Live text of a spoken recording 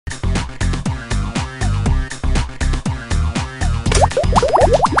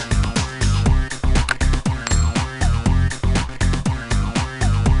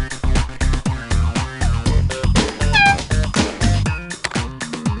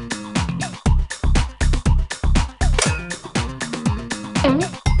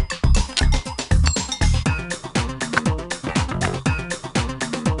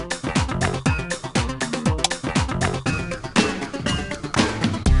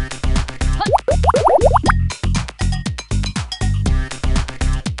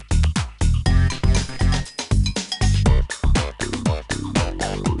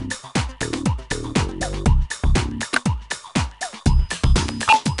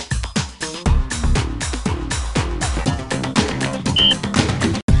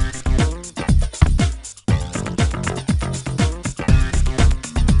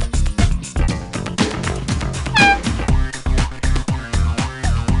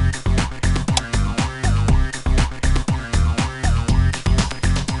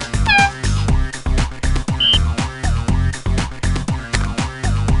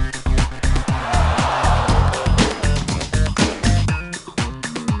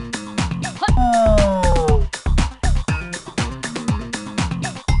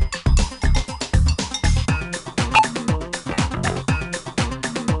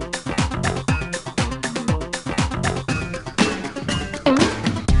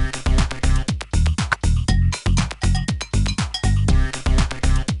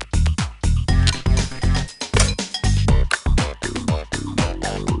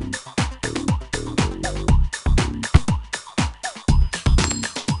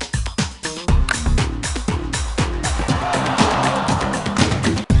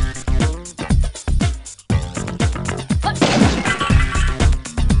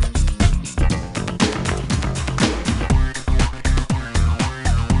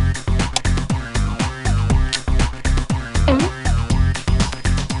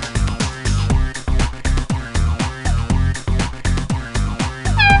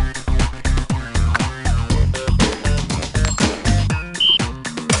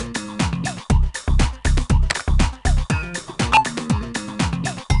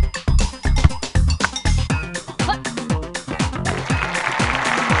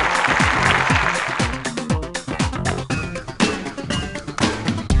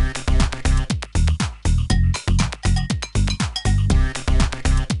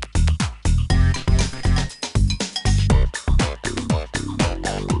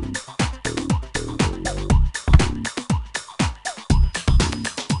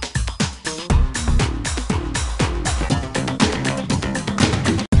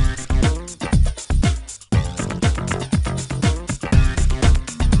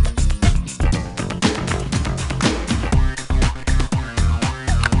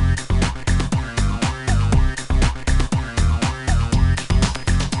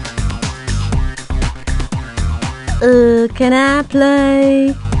Can I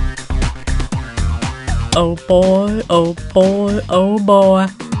play? Oh boy, oh boy, oh boy.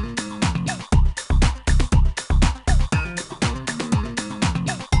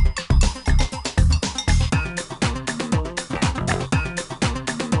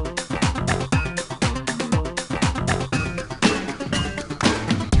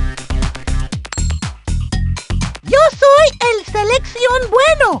 Yo soy el selección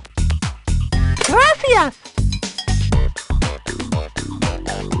bueno. Gracias.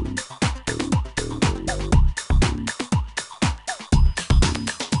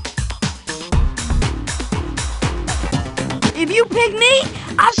 If you pick me,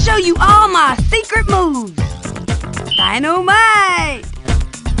 I'll show you all my secret moves. Dynamite!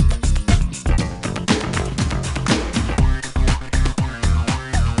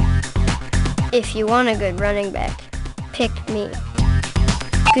 If you want a good running back, pick me.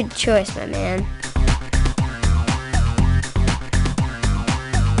 Good choice, my man.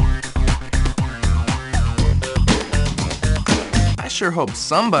 I sure hope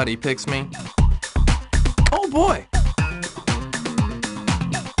somebody picks me. Oh boy!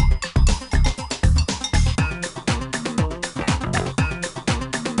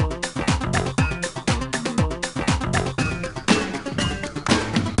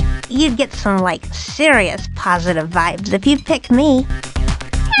 You'd get some, serious positive vibes if you pick me.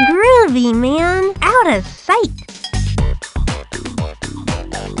 Groovy, man. Out of sight.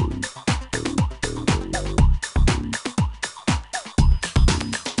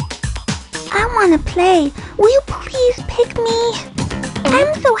 I want to play. Will you please pick me?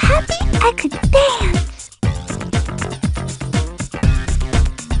 I'm so happy I could dance.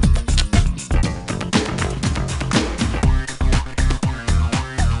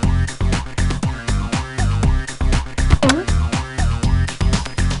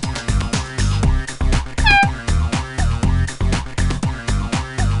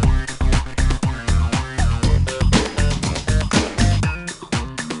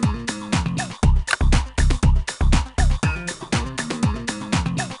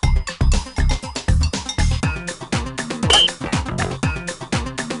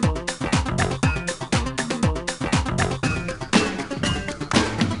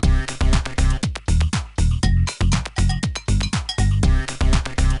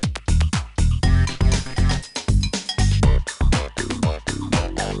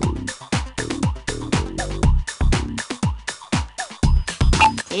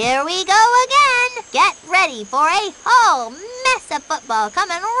 Here we go again. Get ready for a whole mess of football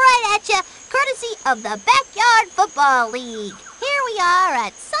coming right at you, courtesy of the Backyard Football League. Here we are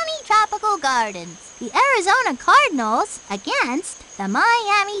at sunny Tropical Gardens, the Arizona Cardinals against the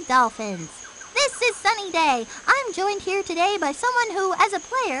Miami Dolphins. This is Sunny Day. I'm joined here today by someone who, as a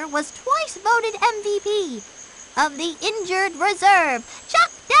player, was twice voted MVP of the injured reserve,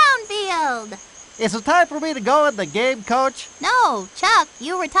 Chuck Downfield. Is it time for me to go in the game, Coach? No, Chuck,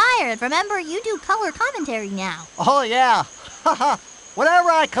 you retired. Remember, you do color commentary now. Oh, yeah.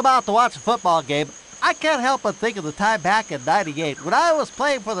 Whenever I come out to watch a football game, I can't help but think of the time back in '98 when I was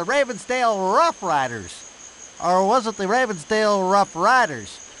playing for the Ravensdale Rough Riders. Or was it the Ravensdale Rough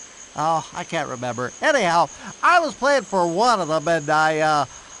Riders? Oh, I can't remember. Anyhow, I was playing for one of them, and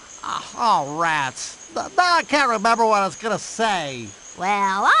oh, rats. Now I can't remember what I was going to say.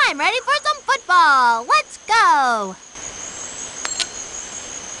 Well, I'm ready for some football. Let's go.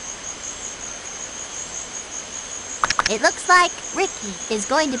 It looks like Ricky is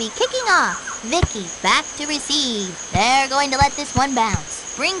going to be kicking off. Vicky back to receive. They're going to let this one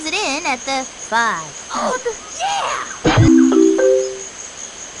bounce. Brings it in at the 5. Oh, yeah!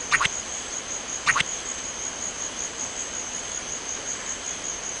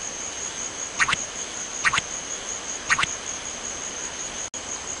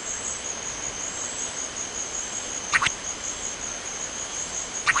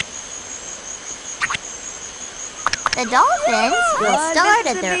 The Dolphins will start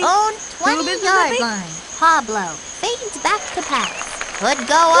at their own 20-yard line. Pablo fades back to pass. Could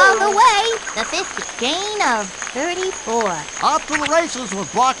go all the way. The 50. Gain of 34. Off to the races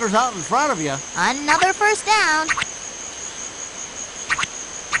with blockers out in front of you. Another first down.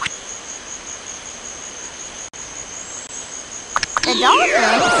 The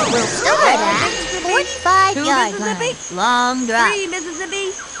Dolphins will start at 45-yard line. Long drop. 3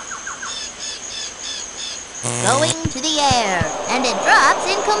 Mississippi. Going to the air, and it drops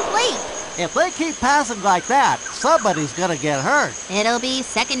incomplete. If they keep passing like that, somebody's going to get hurt. It'll be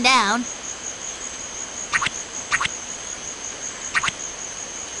second down.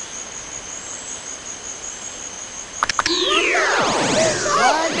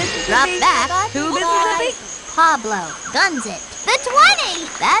 Drop back. 2 Mississippi. Pablo guns it. The 20!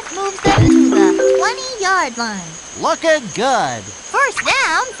 That moves them to the 20-yard line. Looking good. First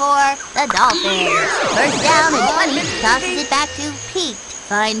down for the Dolphins. First down and 20. Tosses it back to Pete.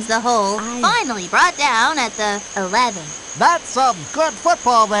 Finds the hole. Finally brought down at the 11. That's some good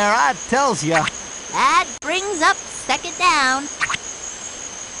football there, I tells ya. That brings up second down.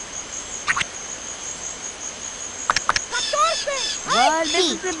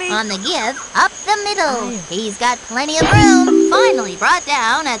 Pete on the give, up the middle. He's got plenty of room. Finally brought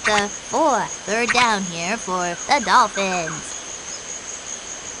down at the 4. Third down here for the Dolphins.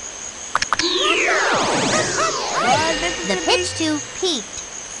 The pitch to Pete.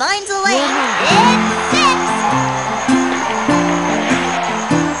 Finds a lane. It's 6.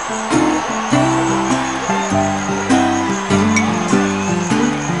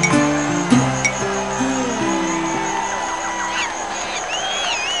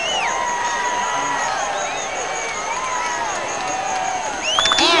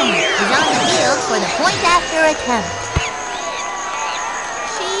 For the point after attempt.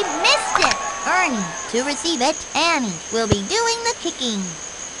 She missed it. Ernie to receive it. Annie will be doing the kicking.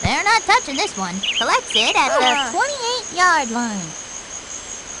 They're not touching this one. Collects it at the 28-yard line.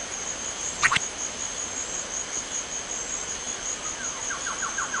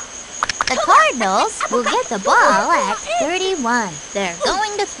 The Cardinals will get the ball at 31. They're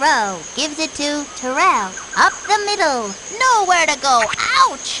going to throw. Gives it to Terrell. Up the middle. Nowhere to go.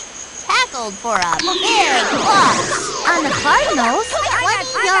 Ouch! Tackled for a big loss on the Cardinals'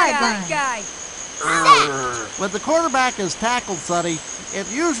 20-yard line. Sacked. When the quarterback is tackled, Sonny,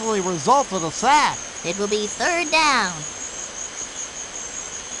 it usually results in a sack. It will be third down.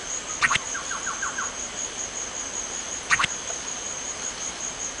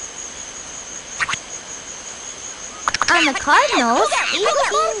 On the Cardinals'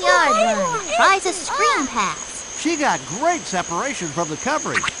 18-yard line. Tries a screen pass. She got great separation from the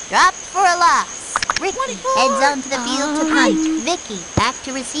coverage. Dropped for a loss. Ricky heads onto the field to punt. Vicky back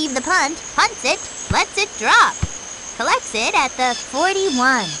to receive the punt. Punts it. Lets it drop. Collects it at the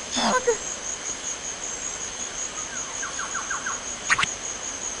 41.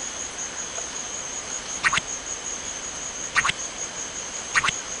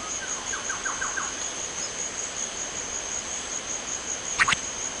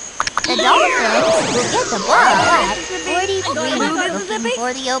 The Dolphins will get the ball at 43. Looking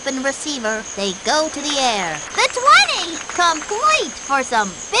for the open receiver. They go to the air. The 20! Complete for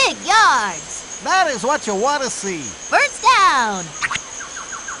some big yards. That is what you want to see. First down.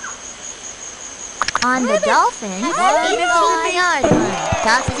 On the Dolphins' 18-yard line.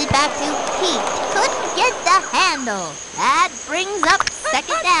 Tosses it back to Pete. Couldn't get the handle. That brings up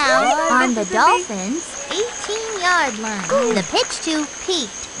second down on the Dolphins' 18-yard line. The pitch to Pete.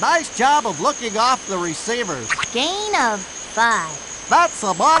 Nice job of looking off the receivers. Gain of 5. That's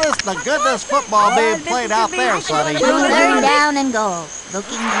some honest-to-goodness football being played out there, Sonny. Third down and goal.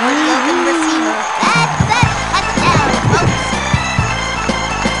 Looking for the open receiver. That's a touchdown, folks.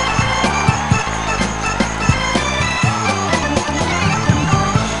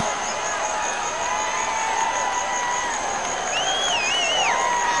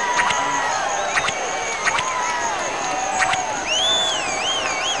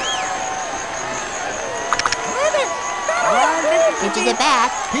 Pitches it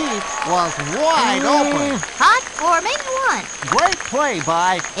back. Pete was wide open. Caught for maybe one. Great play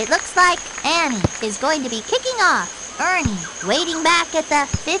by... It looks like Annie is going to be kicking off. Ernie waiting back at the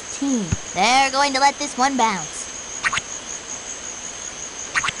 15. They're going to let this one bounce.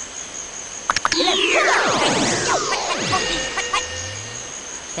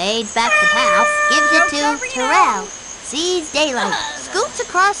 Fades back the pass. Gives it to Terrell. Sees daylight. Scoots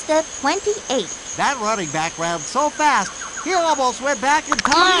across the 28. That running back ran so fast, he almost went back in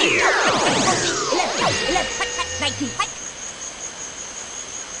time.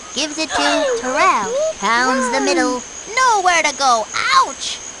 Gives it to Terrell. Pounds the middle. Nowhere to go.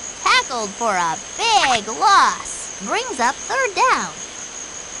 Ouch! Tackled for a big loss. Brings up third down.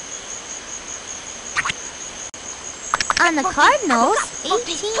 On the Cardinals'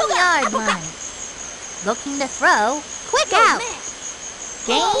 18-yard line. Looking to throw. Quick out.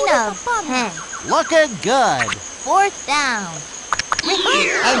 Gain of 10. Looking good. Fourth down. Ricky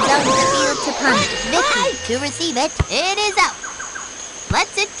heads onto the field to punt. Vicky to receive it. It is out.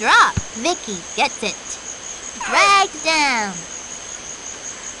 Lets it drop. Vicky gets it. Dragged down.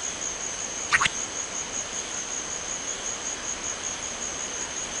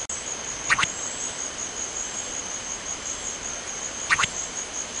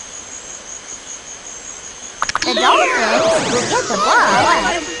 The Dolphins will get the ball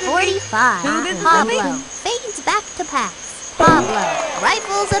at 45. Pablo fades Feeds back to pass. Pablo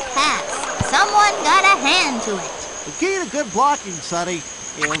rifles a pass. Someone got a hand to it. The key to good blocking, Sonny,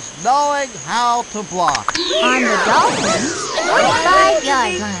 is knowing how to block. On the Dolphins'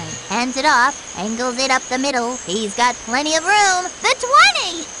 45-yard line. Hands it off, angles it up the middle. He's got plenty of room. The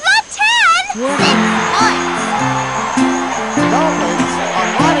 20! The 10! 6 points! The Dolphins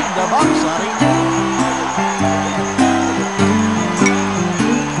are lining them up, Sonny.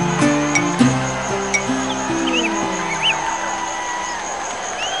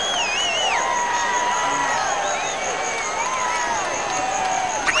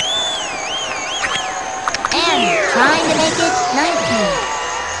 Trying to make it 19.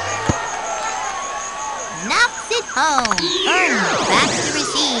 Knocks it home. Ernie back to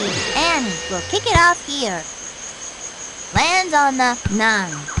receive. Annie will kick it off here. Lands on the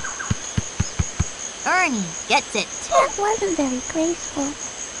 9. Ernie gets it. That wasn't very graceful.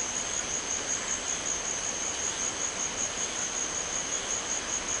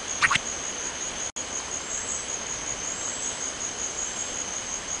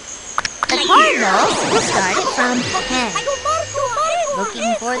 The Cardinals will start it from 10.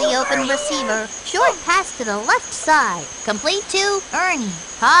 Looking for the open receiver. Short pass to the left side. Complete to Ernie.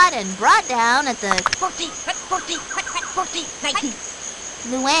 Caught and brought down at the 19.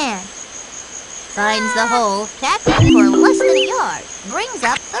 Luann. Finds the hole. Tackled for less than a yard. Brings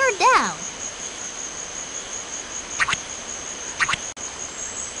up third down.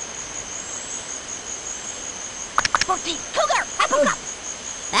 Cougar!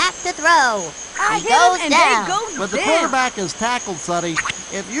 Back to throw. I He hit him, goes and down. there he goes When the down. quarterback is tackled, Sonny,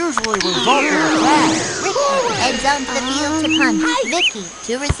 it usually results in a sack. Ricky heads onto the field to punt. Vicky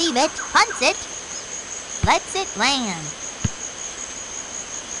to receive it. Punts it. Lets it land.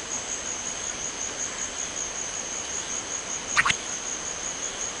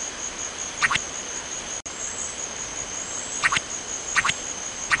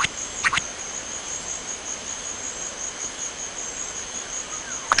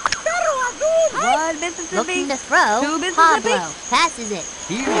 One Mississippi. Looking to throw. Two Mississippi. Pablo passes it.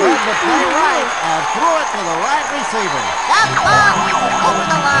 He read the play right and threw it to the right receiver. The ball over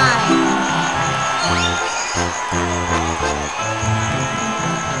the line.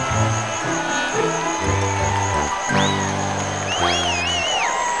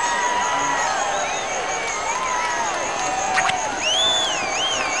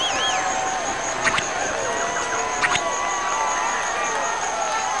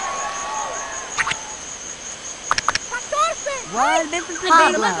 One Mississippi.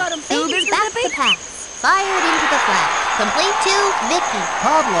 Pablo Two fades back to Mississippi. pass. Fired into the flat. Complete to Vicky.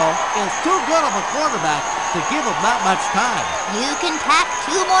 Pablo is too good of a quarterback to give him that much time. You can tack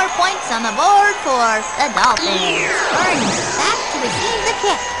 2 more points on the board for the Dolphins. Ernie back to receive the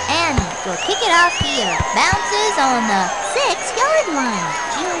kick. Annie will kick it off here. Bounces on the 6-yard line.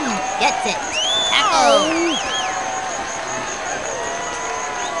 Junior gets it. Tackle.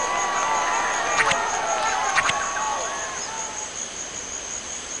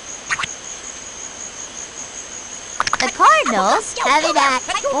 The Cardinals have it at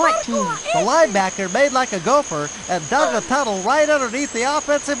 14. The linebacker made like a gopher and dug a tunnel right underneath the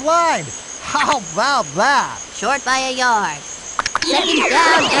offensive line. How about that? Short by a yard. Second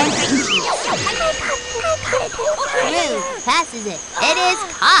down and Drew passes it. It is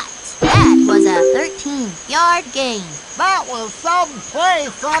caught. That was a 13-yard gain. That was some play,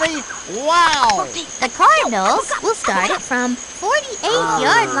 Sonny. Wow. The Cardinals will start it from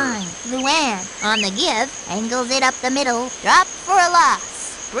 48-yard line. Luann on the give, angles it up the middle, dropped for a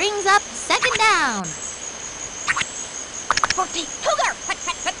loss. Brings up second down. 14. Cougar!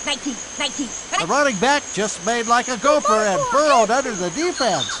 19. The running back just made like a gopher and burrowed under the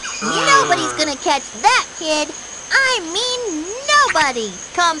defense. Nobody's gonna catch that kid. I mean nobody.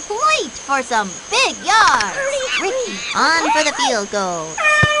 Complete for some big yards. Ricky on for the field goal.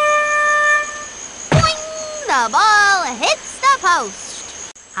 Boing! The ball hits the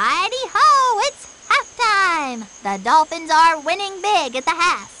post. Heidi-ho, it's halftime. The Dolphins are winning big at the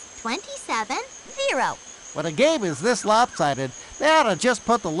half. 27-0. When a game is this lopsided, they ought to just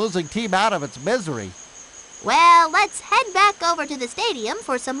put the losing team out of its misery. Well, let's head back over to the stadium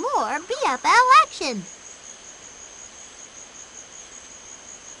for some more BFL action.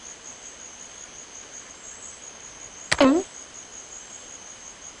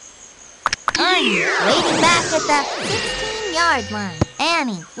 Ernie waiting back at the 16-yard line.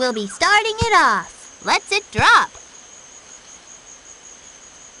 Annie will be starting it off. Lets it drop.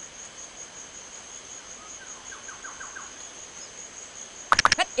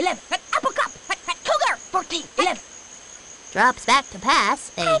 Cut 11. Cut Apple Cup. Cut Cougar. 14. 11. Drops back to pass.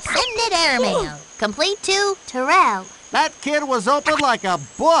 They send it airmail. complete to Terrell. That kid was open like a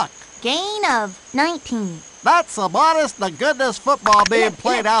book. Gain of 19. That's some honest-to-goodness football being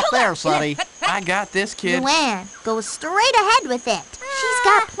played out there, Sonny. I got this, kid. Luann goes straight ahead with it. She's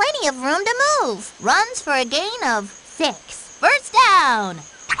got plenty of room to move. Runs for a gain of 6. First down.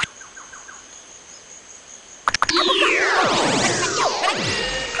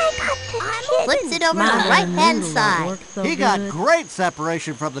 Flips it over to the right-hand side. He got great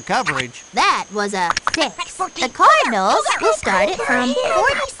separation from the coverage. That was a 6. The Cardinals will start it from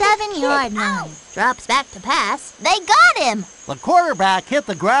 47-yard line. Drops back to pass. They got him. The quarterback hit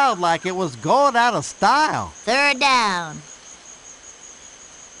the ground like it was going out of style. Third down.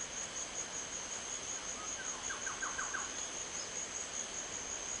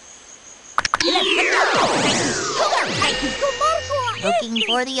 Looking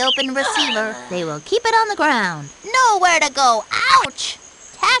for the open receiver. They will keep it on the ground. Nowhere to go. Ouch!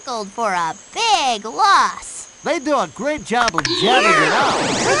 Tackled for a big loss. They do a great job of jamming it up.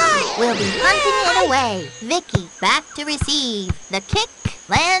 Will be hunting it away. Vicky back to receive. The kick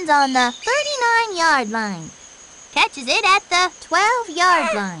lands on the 39-yard line. Catches it at the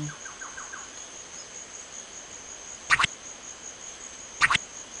 12-yard line.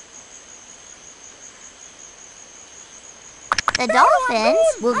 The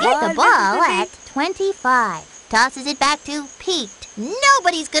Dolphins will get the ball at 25. Tosses it back to Pete.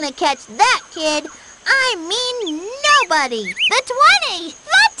 Nobody's gonna catch that kid. I mean nobody. The 20.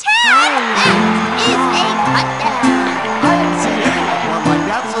 The 10. That is a touchdown. I haven't seen anyone like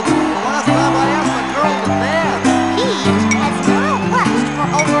that since the last time I asked a girl to dance. Pete has now rushed for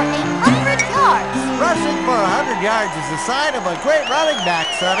over 100 yards. Rushing for 100 yards is a sign of a great running back,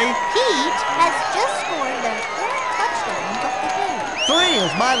 Sonny. Pete has just scored their third touchdown of the game. 3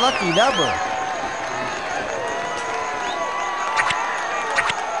 is my lucky number.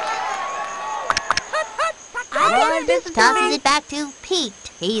 Tosses it back to Pete.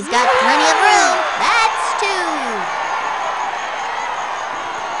 He's got plenty of room. That's 2.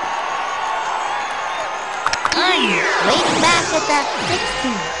 Waiting back at the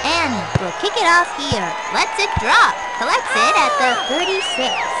 16. Annie will kick it off here. Lets it drop. Collects it at the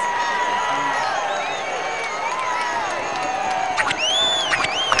 36.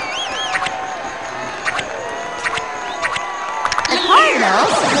 The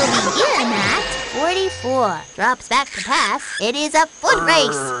Cardinals will begin at 44. Drops back to pass. It is a foot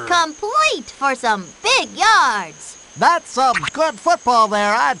race. Complete for some big yards. That's some good football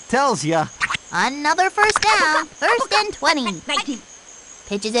there, I tells ya. Another first down. First and 20.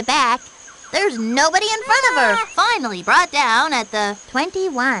 Pitches it back. There's nobody in front of her. Finally brought down at the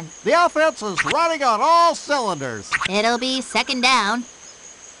 21. The offense is running on all cylinders. It'll be second down.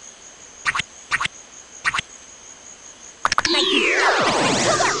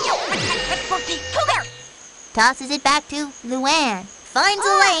 Tosses it back to Luann. Finds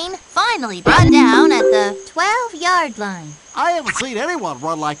a lane. Finally brought down at the 12-yard line. I haven't seen anyone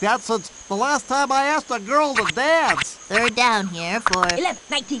run like that since the last time I asked a girl to dance. Third down here for 11,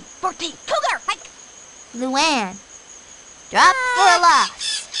 19, 14, Cougar! Luann. Dropped for a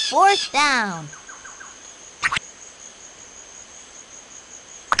loss. Fourth down.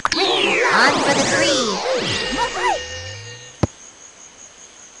 On for the 3.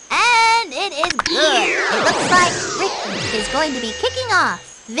 And it is good. It looks like Ricky is going to be kicking off.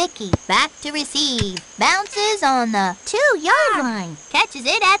 Vicky back to receive. Bounces on the 2-yard line. Catches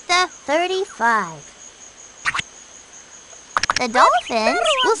it at the 35. The Dolphins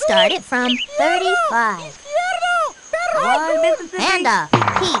will start it from 35. Handoff.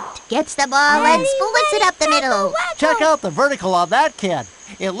 Pete gets the ball and splits it up the middle. Check out the vertical on that kid.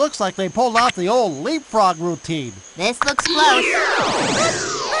 It looks like they pulled off the old leapfrog routine. This looks close.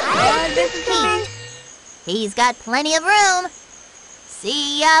 Pete. He's got plenty of room.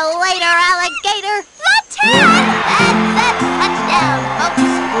 See ya later, alligator. The 10! That's a touchdown, folks.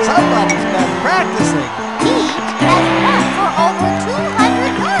 Somebody's been practicing. Pete has run for over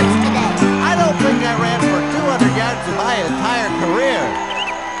 200 yards today. I don't think I ran for 200 yards in my entire career.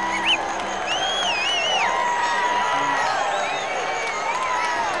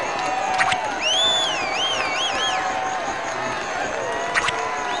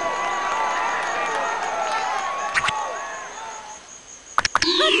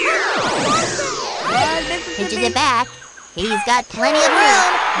 Pitches it back. He's got plenty of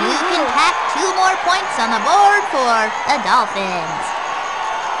room. You can tack 2 more points on the board for the Dolphins.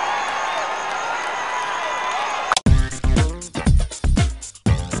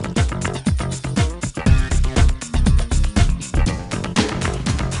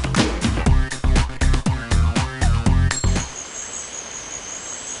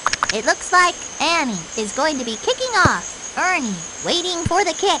 It looks like Annie is going to be kicking off. Ernie, waiting for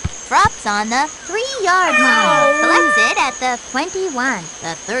the kick, drops on the 3-yard line. Collects it at the 21.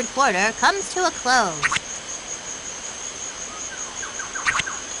 The third quarter comes to a close.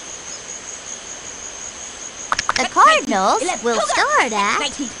 The Cardinals will start at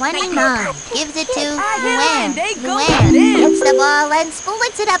 29. Gives it to Luann. Luann gets the ball and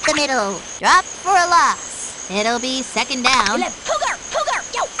splits it up the middle. Dropped for a loss. It'll be second down.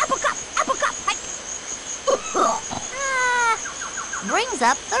 Brings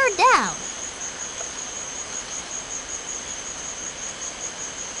up third down.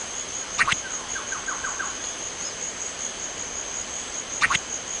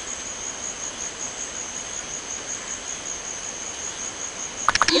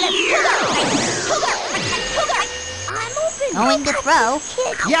 Going to throw.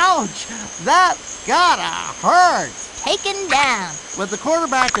 Youch! That gotta hurt! Taken down. When the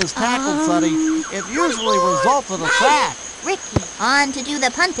quarterback is tackled, Sonny, it usually results in a sack. Ricky on to do the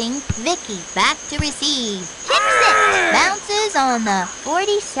punting. Vicky back to receive. Kicks it. Bounces on the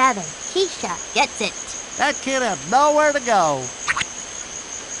 47. Keisha gets it. That kid had nowhere to go.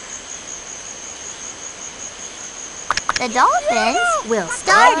 The Dolphins will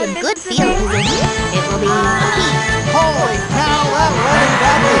start in good field position. It will be Keith. Holy cow, that running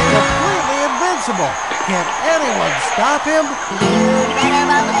back is completely invincible. Can anyone stop him? You better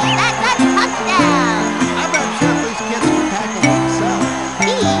believe that's a touchdown. I'm not sure if these kids can tackle themselves.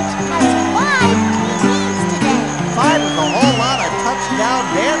 Pete has 5 TDs today. 5 is a whole lot of touchdown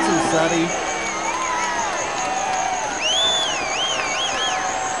dances, Sonny.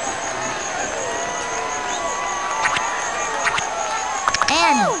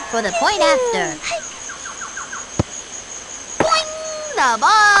 Annie for the point after. Boing! The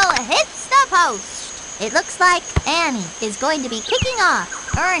ball hits the post. It looks like Annie is going to be kicking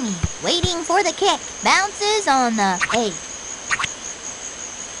off. Ernie waiting for the kick. Bounces on the 8.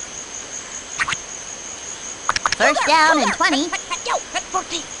 First down and 20.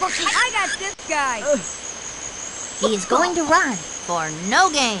 I got this guy. He is going to run for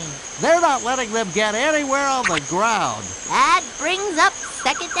no gain. They're not letting them get anywhere on the ground. That brings up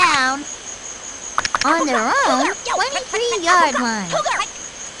second down. On their own 23-yard line.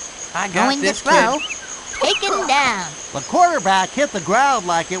 I got Going to this throw. kid. Taken down. The quarterback hit the ground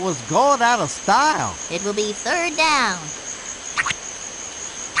like it was going out of style. It will be third down.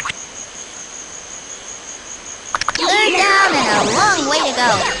 Third down and a long way to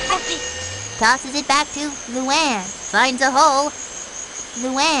go. Tosses it back to Luann. Finds a hole.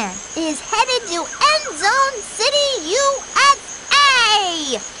 Luann is headed to End Zone City,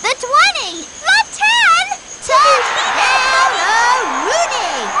 USA. The 20, the 10, touchdown,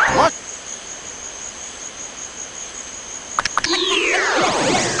 Rooney. What?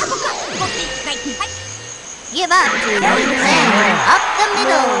 Give up to Luann. Up the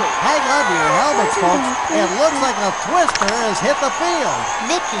middle. Hang on to your helmets, folks. It looks like a twister has hit the field.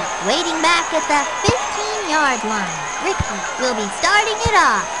 Vicky waiting back at the 15-yard line. Ricky will be starting it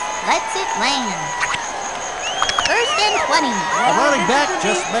off. Lets it land. First and 20. The running back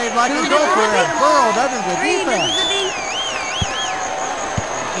just made like a gopher and burrowed under the defense.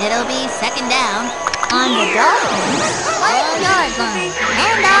 It'll be second down on the Dolphins' 1-yard line.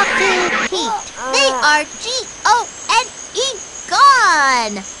 Hand off to Pete. They are G-O-N-E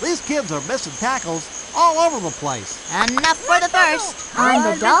gone. These kids are missing tackles all over the place. Enough for the first. On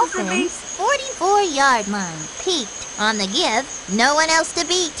the Dolphins' 44-yard line. Pete on the give. No one else to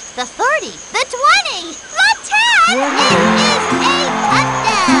beat. The 30, the 20, the 10. It is a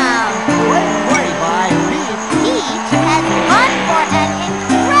touchdown. Great play by Pete. Pete has run for an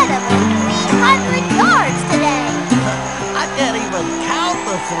incredible 300 yards today. I can't even count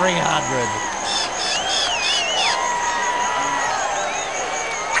the 300.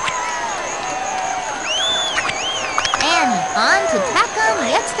 Annie on to tackle the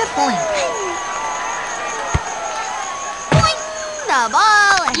extra point. Boing! The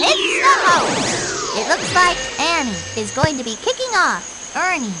ball hits the post. It looks like Annie is going to be kicking off.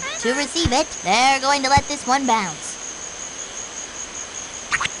 Ernie to receive it. They're going to let this one bounce.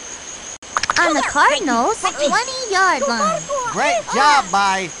 On the Cardinals' 20-yard line. Great job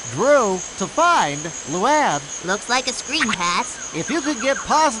by Drew to find Luann. Looks like a screen pass. If you can get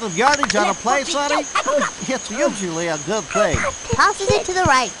positive yardage on a play, Sonny, it's usually a good thing. Tosses it to the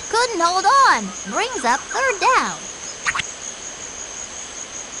right. Couldn't hold on. Brings up third down.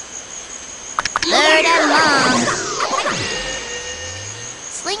 Third and long.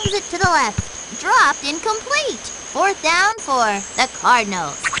 Slings it to the left. Dropped incomplete. Fourth down for the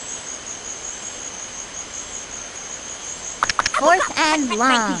Cardinals. 4th and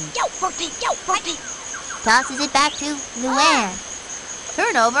long. Tosses it back to Luann.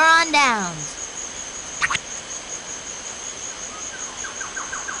 Turnover on downs.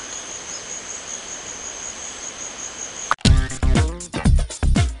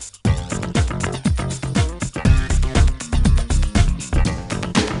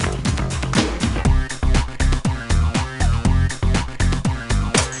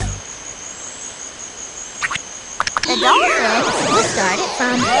 The Dolphins will start it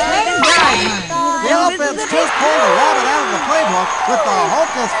from the 10-yard line. The offense just pulled a rabbit out of the playbook with the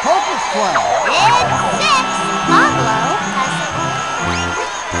hocus pocus play. It's 6. Pablo has...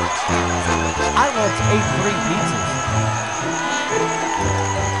 I once ate 3 pizzas.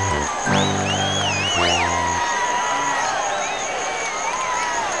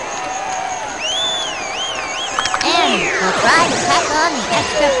 And will try to tack on the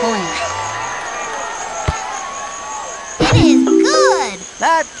extra point. It is good!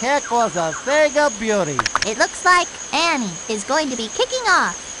 That kick was a thing of beauty. It looks like Annie is going to be kicking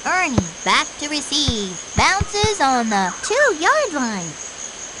off. Ernie back to receive. Bounces on the 2-yard line.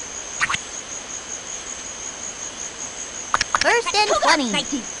 1st and 20.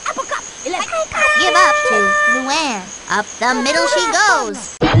 Give up to Luann. Up the middle she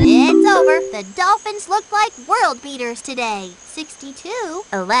goes. It's over. The Dolphins look like world beaters today.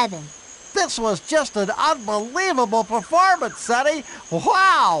 62-11. This was just an unbelievable performance, Sonny.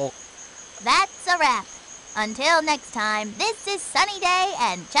 Wow! That's a wrap. Until next time, this is Sunny Day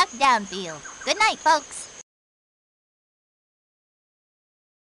and Chuck Downfield. Good night, folks.